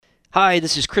Hi,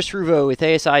 this is Chris Ruvo with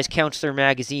ASI's Counselor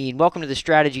Magazine. Welcome to the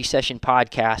Strategy Session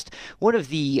podcast. One of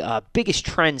the biggest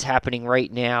trends happening right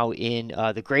now in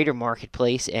the greater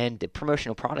marketplace and the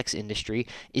promotional products industry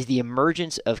is the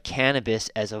emergence of cannabis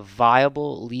as a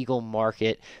viable legal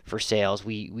market for sales.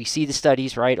 We see the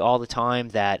studies right all the time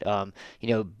that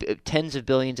tens of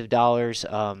billions of dollars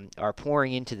are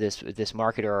pouring into this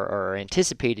market or are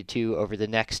anticipated to over the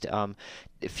next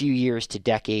few years to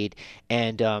decade,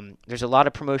 and there's a lot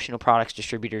of promotional products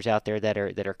distributors out there that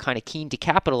are kind of keen to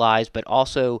capitalize, but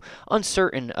also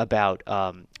uncertain about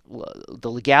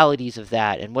the legalities of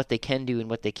that and what they can do and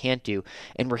what they can't do.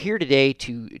 And we're here today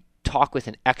to talk with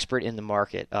an expert in the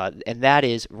market, and that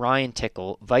is Ryan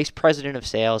Tickle, Vice President of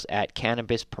Sales at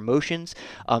Cannabis Promotions,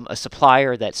 a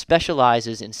supplier that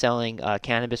specializes in selling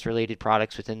cannabis-related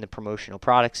products within the promotional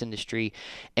products industry.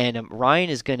 And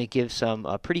Ryan is going to give some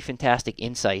pretty fantastic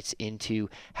insights into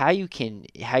how you can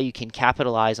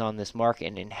capitalize on this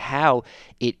market and how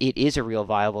it is a real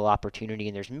viable opportunity.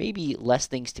 And there's maybe less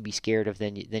things to be scared of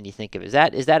than you think of. Is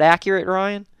that accurate,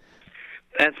 Ryan?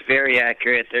 That's very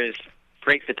accurate. There's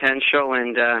great potential,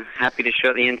 and happy to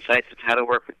show the insights of how to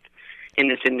work in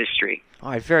this industry.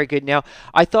 All right, very good. Now,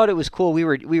 I thought it was cool. We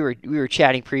were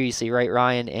chatting previously, right,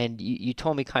 Ryan? And you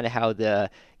told me kind of how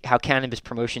Cannabis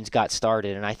Promotions got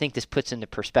started, and I think this puts into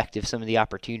perspective some of the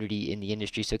opportunity in the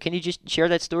industry. So, can you just share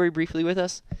that story briefly with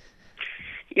us?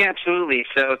 Yeah, absolutely.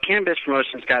 So, Cannabis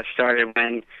Promotions got started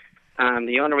when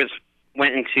the owner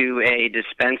went into a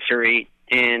dispensary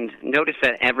and noticed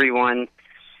that everyone.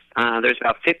 There's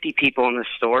about 50 people in the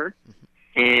store,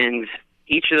 and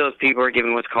each of those people are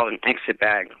given what's called an exit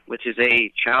bag, which is a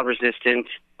child-resistant,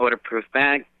 odor-proof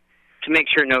bag to make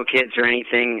sure no kids or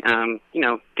anything,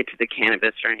 get to the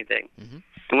cannabis or anything. Mm-hmm.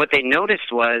 And what they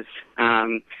noticed was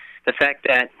the fact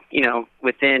that,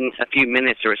 within a few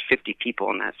minutes there was 50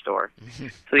 people in that store. Mm-hmm.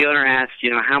 So the owner asked,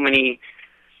 how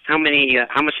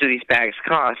much do these bags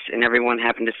cost? And everyone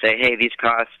happened to say, hey, these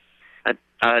cost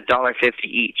 $1.50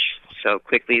 each. So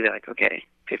quickly, they're like, okay,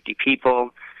 50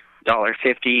 people,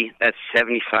 $1.50, that's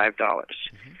 $75. Mm-hmm.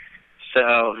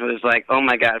 So it was like, oh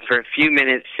my God, for a few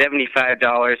minutes,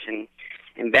 $75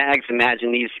 in bags.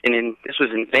 Imagine these, this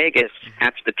was in Vegas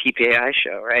after the PPAI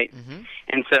show, right? Mm-hmm.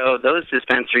 And so those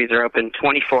dispensaries are open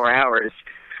 24 hours.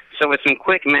 So with some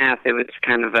quick math, it was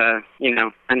kind of a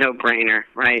no-brainer,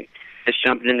 right? Just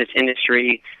jumping in this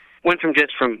industry, went from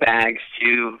bags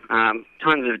to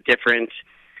tons of different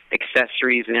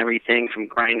accessories and everything, from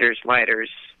grinders, lighters,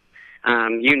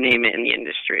 you name it in the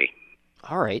industry.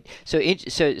 All right. So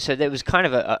that was kind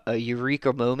of a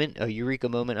eureka moment,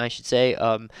 I should say,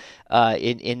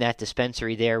 in that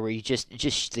dispensary there, where you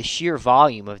just the sheer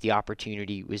volume of the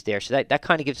opportunity was there. So that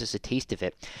kind of gives us a taste of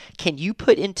it. Can you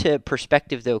put into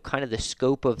perspective, though, kind of the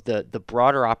scope of the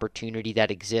broader opportunity that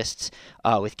exists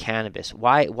with cannabis?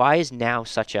 Why is now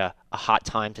such a hot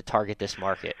time to target this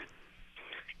market?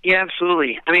 Yeah,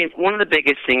 absolutely. I mean, one of the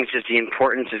biggest things is the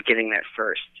importance of getting there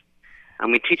first.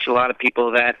 We teach a lot of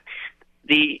people that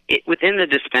within the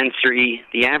dispensary,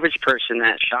 the average person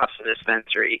that shops in the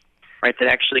dispensary, right, that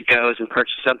actually goes and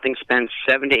purchases something, spends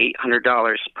 $700 to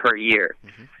 $800 per year.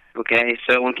 Mm-hmm. Okay,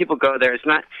 so when people go there,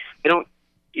 you're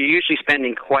usually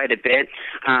spending quite a bit.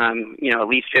 At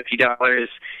least $50.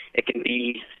 It can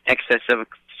be excess of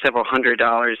several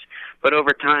 $100s, but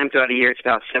over time, throughout a year, it's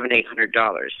about $700 to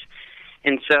 $800.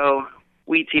 And so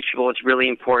we teach people it's really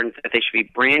important that they should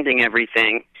be branding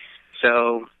everything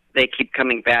so they keep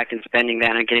coming back and spending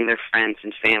that on getting their friends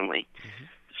and family. Mm-hmm.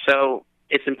 So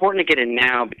it's important to get in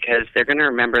now because they're going to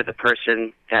remember the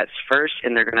person that's first,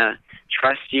 and they're going to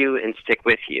trust you and stick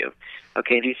with you.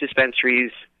 Okay, these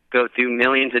dispensaries go through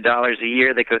millions of dollars a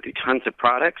year. They go through tons of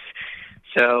products.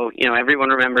 So, everyone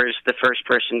remembers the first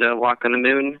person to walk on the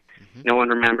moon. Mm-hmm. No one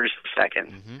remembers the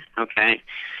second. Mm-hmm. Okay?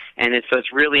 And so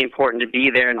it's really important to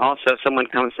be there. And also, if someone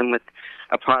comes in with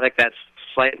a product that's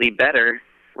slightly better,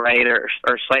 right, or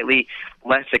slightly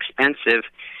less expensive,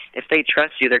 if they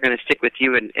trust you, they're going to stick with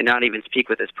you and not even speak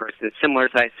with this person. It's similar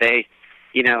as I say,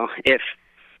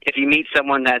 if you meet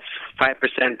someone that's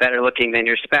 5% better looking than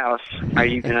your spouse, are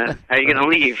you gonna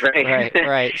leave, right?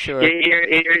 Right, sure.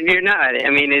 You're not. I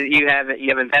mean, you have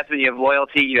investment, you have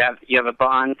loyalty, you have a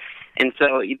bond. And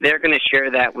so they're going to share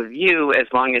that with you as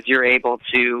long as you're able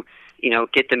to,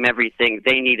 get them everything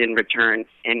they need in return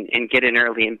and get in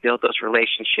early and build those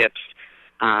relationships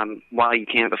while you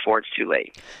can before it's too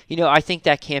late. I think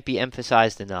that can't be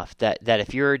emphasized enough, that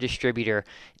if you're a distributor,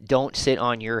 don't sit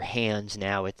on your hands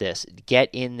now with this. Get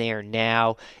in there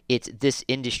now. This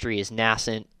industry is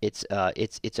nascent.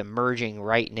 It's emerging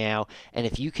right now, and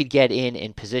if you could get in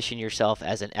and position yourself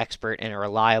as an expert and a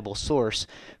reliable source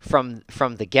from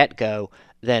the get-go,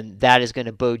 then that is going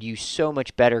to bode you so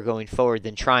much better going forward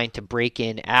than trying to break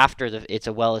in after it's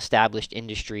a well-established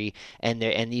industry and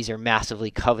these are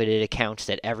massively coveted accounts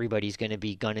that everybody's going to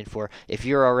be gunning for. If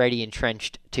you're already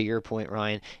entrenched, to your point,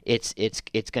 Ryan, it's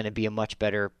going to be a much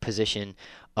better position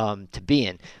to be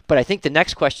in. But I think the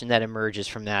next question that emerges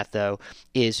from that, though,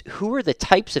 is who are the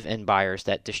types of end buyers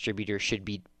that distributors should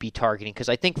be targeting? Because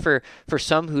I think for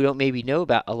some who don't maybe know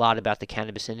about a lot about the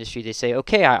cannabis industry, they say,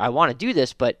 okay, I want to do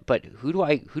this, but who do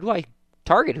I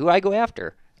target? Who do I go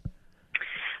after?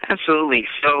 Absolutely.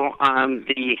 So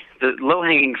the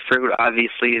low-hanging fruit,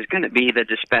 obviously, is going to be the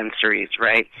dispensaries,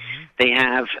 right? Mm-hmm. They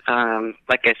have,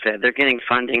 like I said, they're getting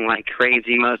funding like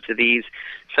crazy, most of these,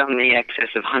 some in the excess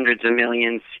of hundreds of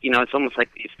millions. It's almost like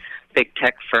these big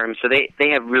tech firms. So they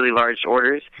have really large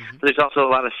orders. Mm-hmm. But there's also a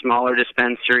lot of smaller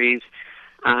dispensaries.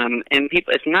 And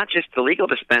people, it's not just the legal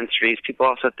dispensaries. People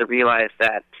also have to realize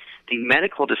that the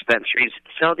medical dispensaries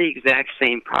sell the exact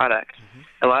same product. Mm-hmm.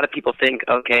 A lot of people think,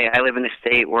 okay, I live in a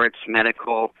state where it's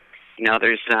medical.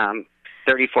 There's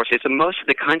 34 states. So most of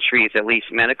the country is at least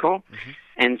medical. Mm-hmm.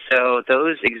 And so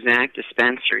those exact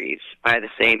dispensaries buy the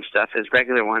same stuff as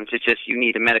regular ones. It's just you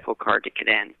need a medical card to get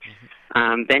in.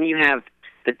 Mm-hmm. Then you have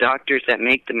the doctors that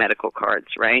make the medical cards,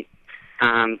 right?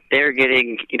 They're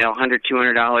getting, $100,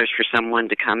 $200 for someone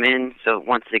to come in. So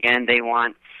once again, they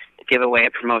want to give away a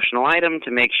promotional item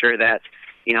to make sure that,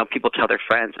 people tell their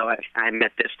friends, oh, I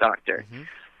met this doctor.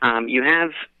 Mm-hmm. You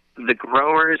have the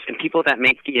growers and people that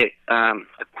make the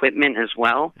equipment as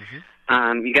well.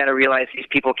 Mm-hmm. You got to realize these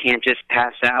people can't just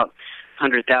pass out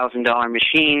 $100,000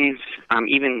 machines.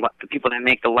 Even the people that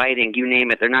make the lighting, you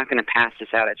name it, they're not going to pass this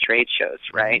out at trade shows,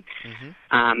 right?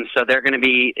 Mm-hmm. So they're going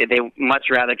to they much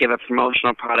rather give a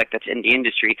promotional product that's in the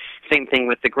industry. Same thing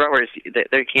with the growers.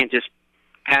 They can't just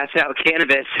pass out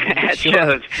cannabis at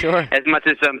shows, as much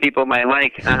as some people might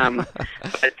like.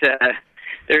 But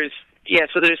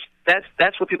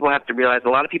that's what people have to realize. A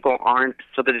lot of people aren't.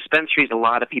 So the dispensaries, a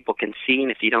lot of people can see,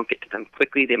 and if you don't get to them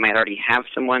quickly, they might already have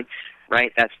someone,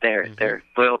 right? That's their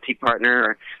loyalty partner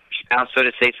or spouse, so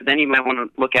to say. So then you might want to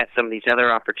look at some of these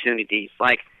other opportunities,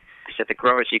 like I said, the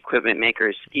growers, the equipment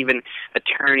makers, even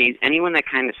attorneys, anyone that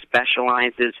kind of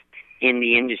specializes in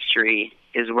the industry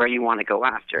is where you want to go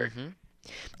after. Mm-hmm.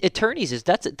 Attorneys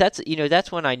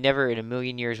that's one I never in a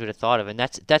million years would have thought of, and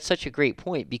that's such a great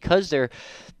point, because they're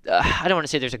I don't want to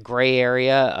say there's a gray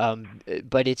area,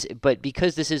 but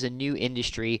because this is a new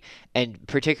industry, and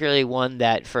particularly one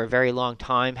that for a very long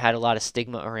time had a lot of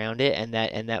stigma around it, and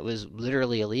that was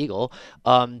literally illegal.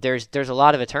 There's a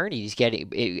lot of attorneys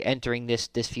entering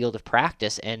this field of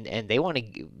practice, and they want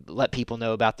to let people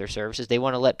know about their services. They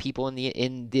want to let people in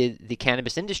the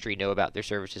cannabis industry know about their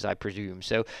services, I presume.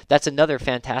 So that's another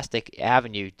fantastic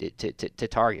avenue to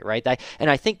target, right?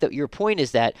 I think that your point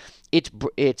is that it's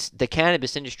the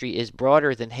cannabis industry is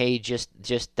broader than, hey, just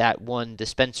that one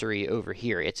dispensary over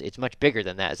here. It's much bigger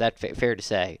than that. Is that fair to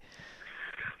say?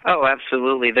 Oh,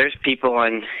 absolutely. There's people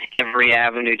on every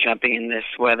avenue jumping in this,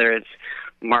 whether it's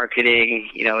marketing,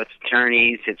 it's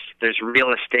attorneys, there's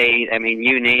real estate. I mean,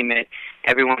 you name it.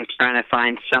 Everyone's trying to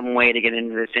find some way to get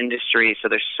into this industry. So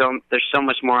there's so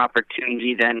much more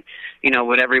opportunity than,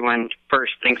 what everyone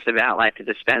first thinks about, like the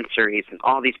dispensaries. And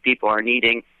all these people are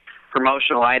needing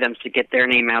promotional items to get their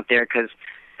name out there, because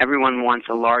everyone wants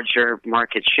a larger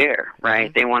market share, right?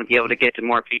 Mm-hmm. They want to be able to get to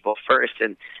more people first,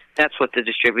 and that's what the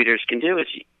distributors can do. Is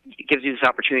it gives you this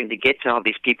opportunity to get to all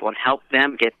these people and help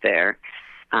them get there,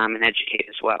 and educate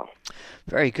as well.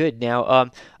 Very good. Now,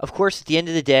 of course, at the end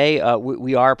of the day,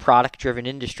 we are a product-driven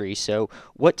industry. So,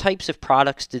 what types of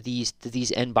products do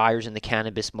these end buyers in the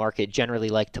cannabis market generally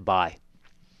like to buy?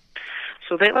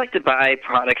 So they like to buy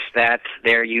products that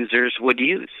their users would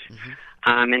use.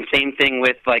 Mm-hmm. And same thing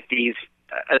with like these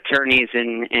attorneys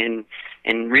in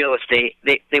real estate.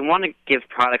 They want to give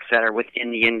products that are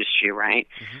within the industry, right?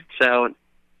 Mm-hmm. So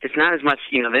it's not as much,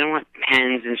 they don't want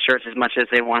pens and shirts as much as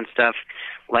they want stuff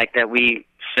like that we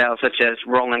sell, such as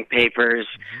rolling papers,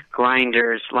 mm-hmm.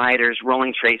 grinders, lighters,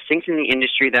 rolling trays, things in the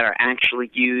industry that are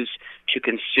actually used to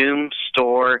consume,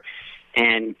 store,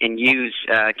 and use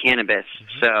cannabis.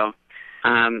 Mm-hmm. So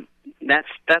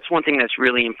that's one thing that's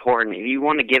really important. If you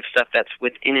want to give stuff that's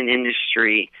within an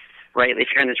industry, right? If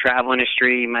you're in the travel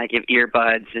industry, you might give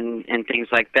earbuds and things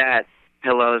like that,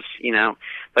 pillows,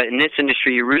 But in this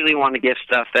industry, you really want to give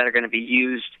stuff that are going to be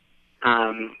used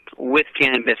with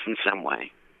cannabis in some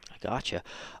way. Gotcha.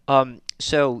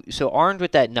 So armed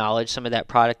with that knowledge, some of that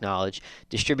product knowledge,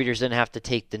 distributors then have to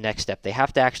take the next step. They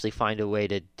have to actually find a way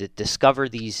to discover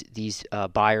these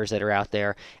buyers that are out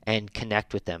there and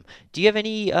connect with them. Do you have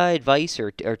any advice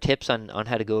or tips on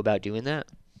how to go about doing that?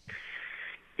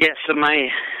 Yeah, so my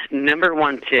number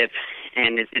one tip,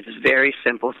 and it's very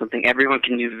simple, something everyone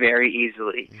can do very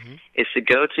easily, is to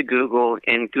go to Google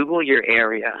and Google your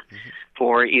area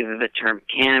for either the term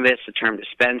cannabis, the term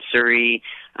dispensary,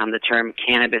 the term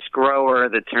cannabis grower,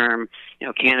 the term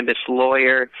cannabis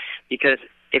lawyer, because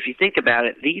if you think about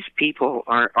it, these people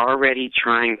are already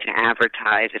trying to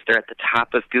advertise if they're at the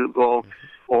top of Google.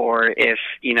 Or if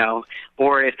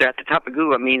they're at the top of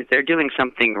Google, it means they're doing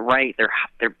something right.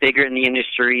 They're bigger in the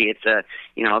industry. It's a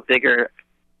bigger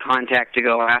contact to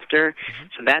go after.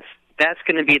 So that's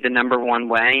going to be the number one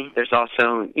way. There's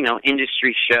also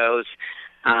industry shows.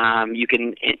 You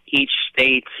can in each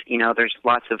state. There's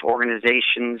lots of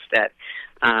organizations that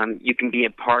you can be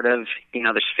a part of.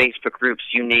 There's Facebook groups,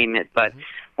 you name it. But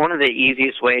one of the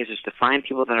easiest ways is to find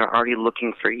people that are already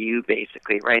looking for you,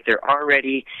 basically, right? They're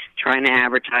already trying to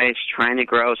advertise, trying to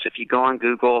grow. So if you go on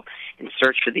Google and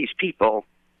search for these people,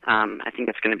 I think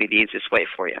that's going to be the easiest way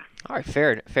for you. All right,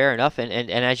 fair enough. And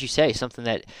as you say, something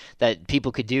that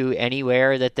people could do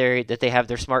anywhere that they have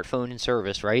their smartphone in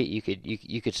service, right? You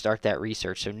could start that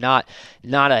research. So not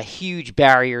a huge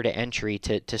barrier to entry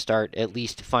to start at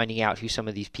least finding out who some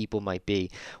of these people might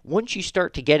be. Once you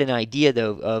start to get an idea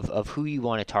though of who you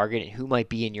want to target and who might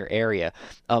be in your area,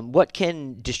 what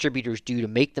can distributors do to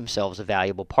make themselves a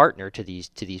valuable partner to these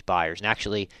buyers and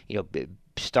actually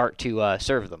start to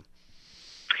serve them?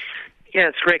 Yeah,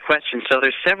 it's a great question. So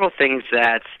there's several things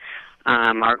that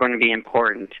are going to be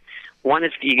important. One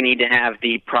is you need to have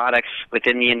the products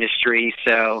within the industry.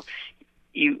 So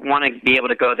you want to be able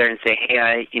to go there and say, hey,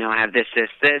 I have this.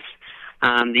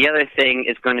 The other thing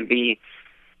is going to be,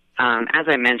 as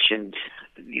I mentioned,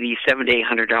 the $700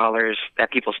 to $800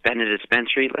 that people spend at a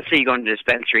dispensary. Let's say you go into a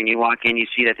dispensary and you walk in, you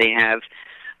see that they have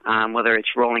whether it's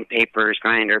rolling papers,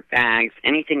 grinder, bags,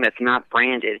 anything that's not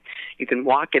branded, you can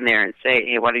walk in there and say,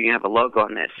 hey, why don't you have a logo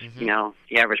on this?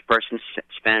 The average person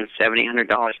spends $700,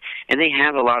 $800, and they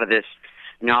have a lot of this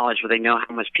knowledge where they know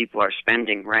how much people are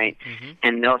spending, right?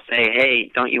 And they'll say,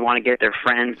 hey, don't you want to get their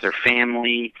friends, their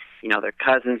family, their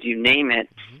cousins, you name it?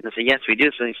 And they'll say, yes, we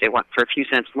do. So they say, what, for a few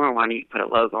cents more, why don't you put a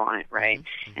logo on it, right?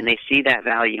 And they see that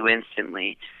value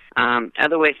instantly.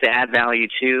 Other ways to add value,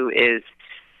 too, is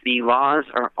the laws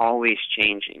are always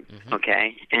changing,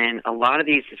 okay? And a lot of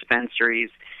these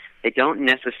dispensaries, they don't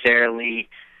necessarily,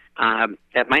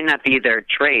 that might not be their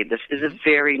trade. This is a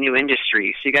very new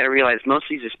industry. So you got to realize most of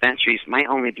these dispensaries might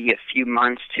only be a few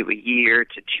months to a year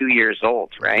to 2 years old,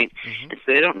 right? And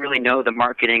so they don't really know the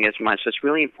marketing as much. So it's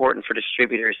really important for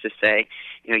distributors to say,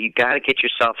 you got to get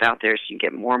yourself out there so you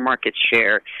can get more market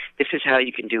share. This is how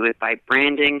you can do it, by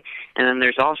branding. And then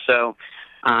there's also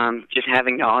just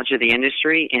having knowledge of the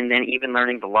industry, and then even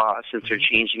learning the laws, since they're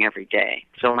changing every day.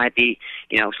 So it might be,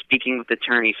 speaking with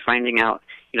attorneys, finding out,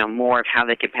 more of how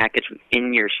they can package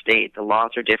in your state. The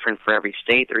laws are different for every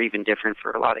state. They're even different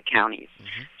for a lot of counties.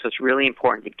 So it's really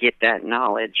important to get that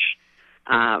knowledge,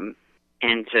 and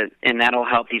that'll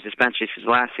help these dispensaries, because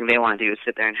the last thing they want to do is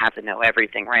sit there and have to know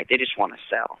everything, right? They just want to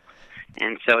sell.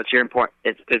 And so it's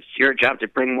your job to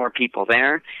bring more people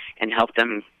there and help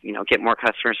them, get more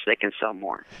customers so they can sell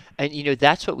more. And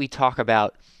that's what we talk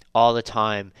about all the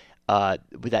time.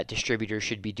 That distributors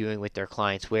should be doing with their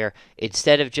clients, where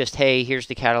instead of just, hey, here's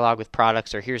the catalog with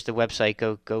products, or here's the website,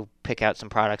 go pick out some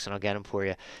products and I'll get them for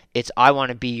you. It's, I want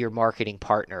to be your marketing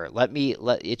partner.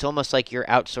 It's almost like you're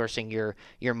outsourcing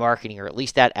your marketing, or at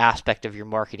least that aspect of your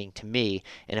marketing, to me.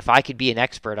 And if I could be an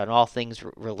expert on all things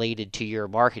related to your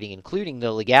marketing, including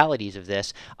the legalities of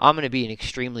this, I'm going to be an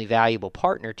extremely valuable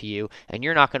partner to you, and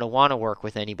you're not going to want to work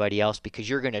with anybody else because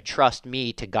you're going to trust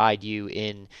me to guide you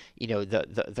in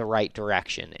the right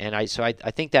direction. And I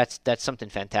think that's something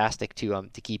fantastic to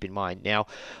keep in mind. Now,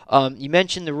 you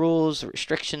mentioned the rules,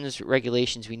 restrictions,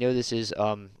 regulations. We know this is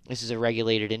a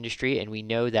regulated industry, and we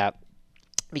know that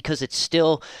because it's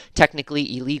still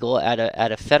technically illegal at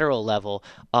a federal level,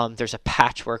 there's a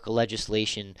patchwork of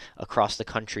legislation across the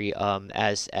country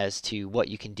as to what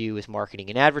you can do with marketing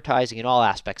and advertising and all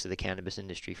aspects of the cannabis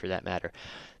industry, for that matter.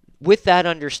 With that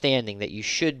understanding that you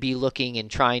should be looking and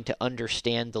trying to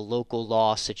understand the local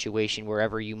law situation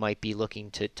wherever you might be looking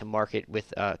to market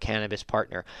with a cannabis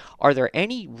partner, are there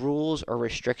any rules or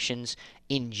restrictions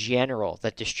in general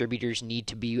that distributors need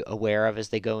to be aware of as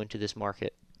they go into this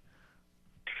market?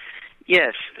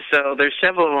 Yes, so there's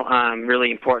several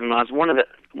really important laws. One of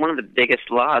one of the biggest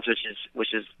laws,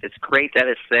 which is it's great that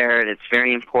it's there and it's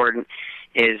very important,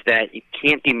 is that you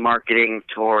can't be marketing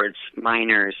towards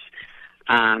minors.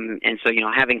 And so,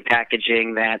 having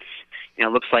packaging that's,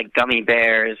 looks like gummy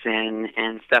bears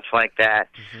and stuff like that.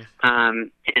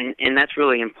 And that's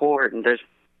really important.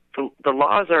 The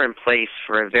laws are in place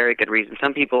for a very good reason.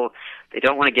 Some people, they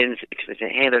don't want to get into it because they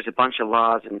say, hey, there's a bunch of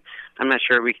laws and I'm not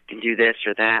sure we can do this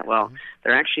or that. Well,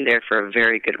 they're actually there for a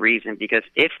very good reason, because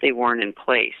if they weren't in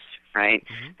place, right,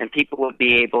 then people would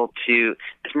be able to,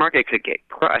 this market could get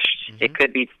crushed. It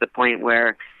could be to the point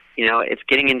where, it's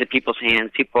getting into people's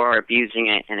hands, people are abusing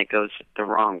it, and it goes the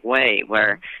wrong way,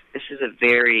 where this is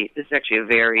actually a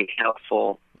very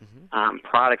helpful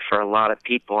product for a lot of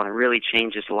people, and it really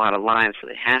changes a lot of lives. So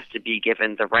it has to be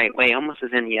given the right way, almost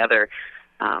as any other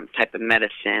type of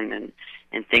medicine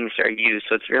and things are used.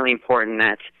 So it's really important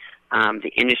that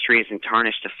the industry isn't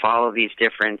tarnished to follow these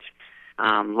different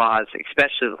laws,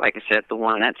 especially, like I said, the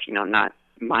one that's, not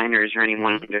minors or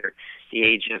anyone under the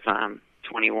age of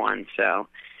 21. So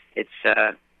it's,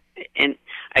 and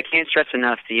I can't stress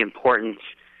enough the importance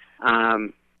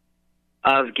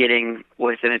of getting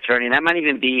with an attorney. That might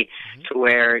even be to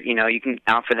where, you can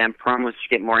offer them promos to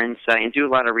get more insight and do a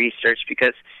lot of research,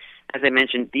 because, as I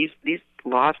mentioned, these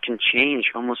laws can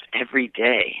change almost every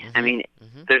day. I mean,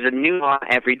 there's a new law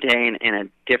every day in a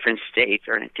different state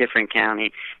or in a different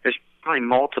county. There's probably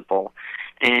multiple.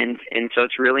 And so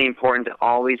it's really important to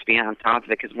always be on top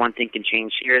of it, because one thing can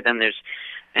change here,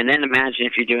 and then imagine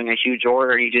if you're doing a huge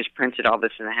order, you just printed all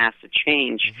this and it has to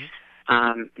change.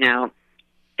 Now,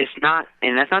 it's not,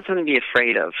 and that's not something to be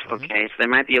afraid of, okay? So there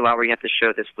might be a law where you have to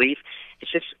show this leaf.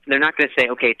 It's just, they're not going to say,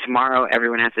 okay, tomorrow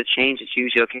everyone has to change. It's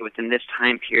usually, okay, within this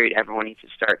time period, everyone needs to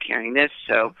start carrying this,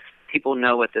 so people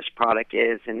know what this product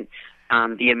is and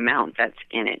the amount that's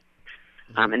in it.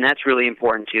 And that's really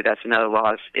important, too. That's another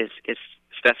law, is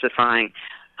specifying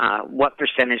what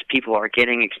percentage people are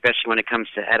getting, especially when it comes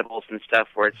to edibles and stuff,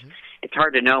 where it's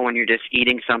hard to know when you're just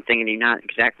eating something and you're not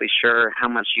exactly sure how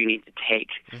much you need to take.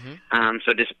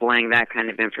 So displaying that kind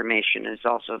of information is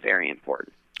also very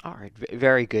important. All right,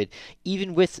 very good.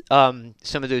 Even with some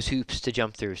of those hoops to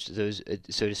jump through, those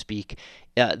so to speak,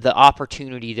 the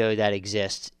opportunity though that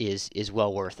exists is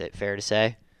well worth it. Fair to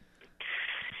say.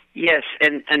 Yes,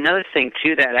 and another thing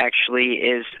too that actually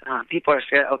is people are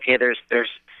saying, okay, there's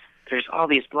all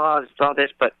these laws, all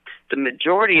this, but the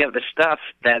majority of the stuff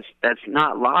that's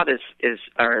not law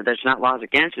or there's not laws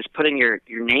against is putting your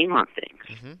name on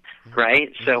things,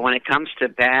 right? So when it comes to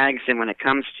bags and when it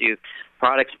comes to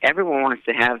products, everyone wants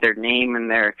to have their name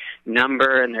and their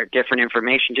number and their different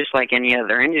information, just like any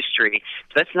other industry.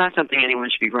 So that's not something anyone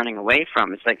should be running away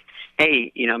from. It's like,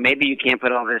 hey, maybe you can't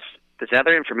put all this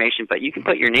other information, but you can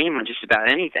put your name on just about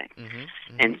anything.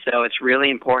 And so it's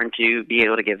really important to be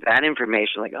able to give that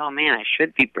information, like, oh man, I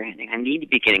should be branding. I need to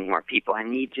be getting more people. I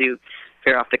need to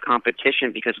fair off the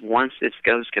competition, because once this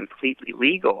goes completely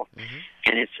legal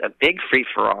and it's a big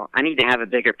free-for-all, I need to have a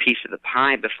bigger piece of the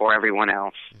pie before everyone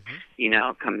else,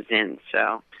 comes in.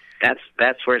 So that's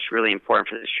where it's really important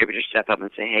for the distributor to step up and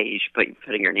say, hey, you should be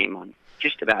putting your name on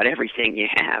just about everything you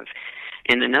have.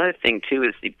 And another thing, too,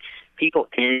 is the people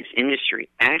in this industry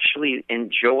actually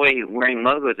enjoy wearing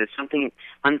logos. It's something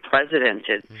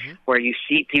unprecedented, where you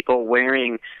see people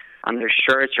wearing on their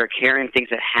shirts or carrying things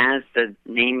that has the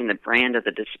name and the brand of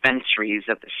the dispensaries,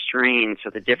 of the strains,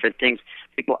 of the different things.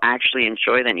 People actually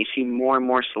enjoy that. And you see more and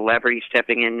more celebrities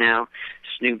stepping in now.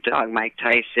 Snoop Dogg, Mike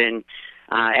Tyson,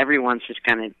 everyone's just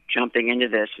kind of jumping into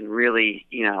this and really,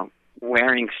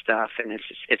 wearing stuff. And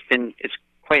it's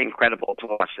quite incredible to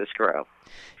watch this grow.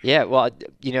 Yeah, well,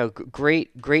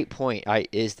 great point.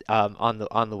 On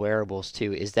the wearables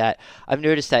too. Is that I've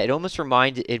noticed that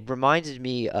it reminded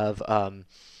me of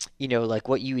like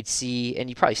what you would see, and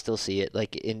you probably still see it,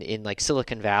 like in like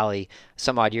Silicon Valley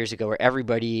some odd years ago, where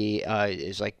everybody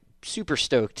is like super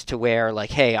stoked to wear,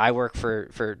 like, hey, I work for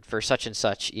such and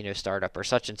such, startup or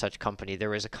such and such company.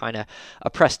 There was a kind of a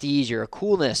prestige or a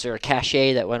coolness or a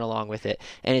cachet that went along with it.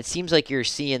 And it seems like you're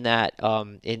seeing that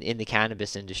in the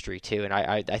cannabis industry too. And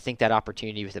I think that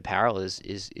opportunity with apparel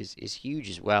is huge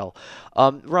as well.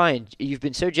 Ryan, you've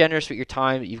been so generous with your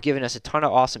time. You've given us a ton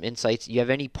of awesome insights. Do you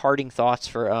have any parting thoughts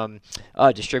for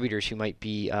distributors who might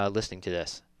be listening to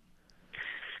this?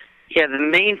 Yeah, the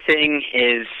main thing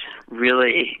is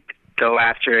really go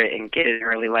after it and get it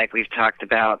early, like we've talked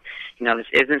about. This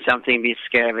isn't something to be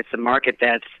scared of. It's a market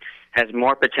has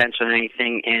more potential than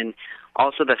anything, and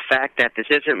also the fact that this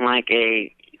isn't like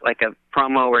a like a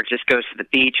promo where it just goes to the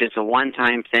beach. It's a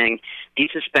one-time thing. These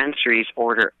dispensaries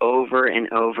order over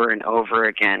and over and over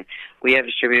again. We have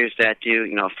distributors that do,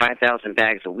 5,000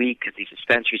 bags a week because these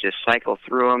dispensaries just cycle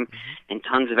through them, and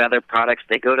tons of other products.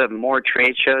 They go to more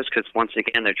trade shows because, once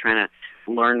again, they're trying to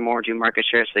learn more, do market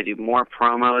share, so they do more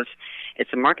promos.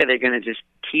 It's a market they're going to just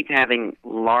keep having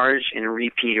large and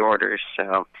repeat orders,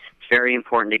 so it's very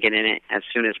important to get in it as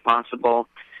soon as possible.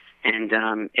 And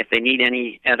if they need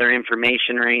any other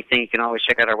information or anything, you can always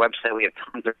check out our website. We have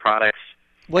tons of products.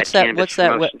 What's that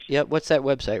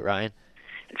website, Ryan?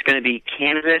 It's going to be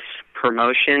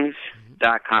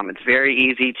cannabispromotions.com. It's very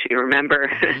easy to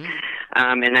remember,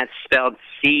 and that's spelled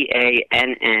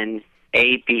CANNABIS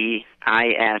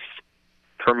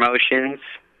promotions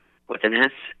with an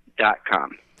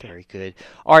S.com. Very good.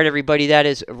 All right, everybody. That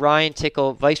is Ryan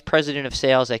Tickle, Vice President of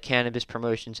Sales at Cannabis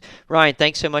Promotions. Ryan,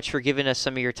 thanks so much for giving us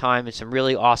some of your time and some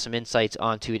really awesome insights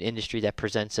onto an industry that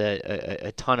presents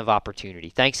a ton of opportunity.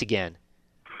 Thanks again.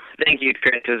 Thank you,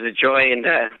 Chris. It was a joy, and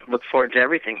look forward to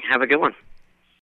everything. Have a good one.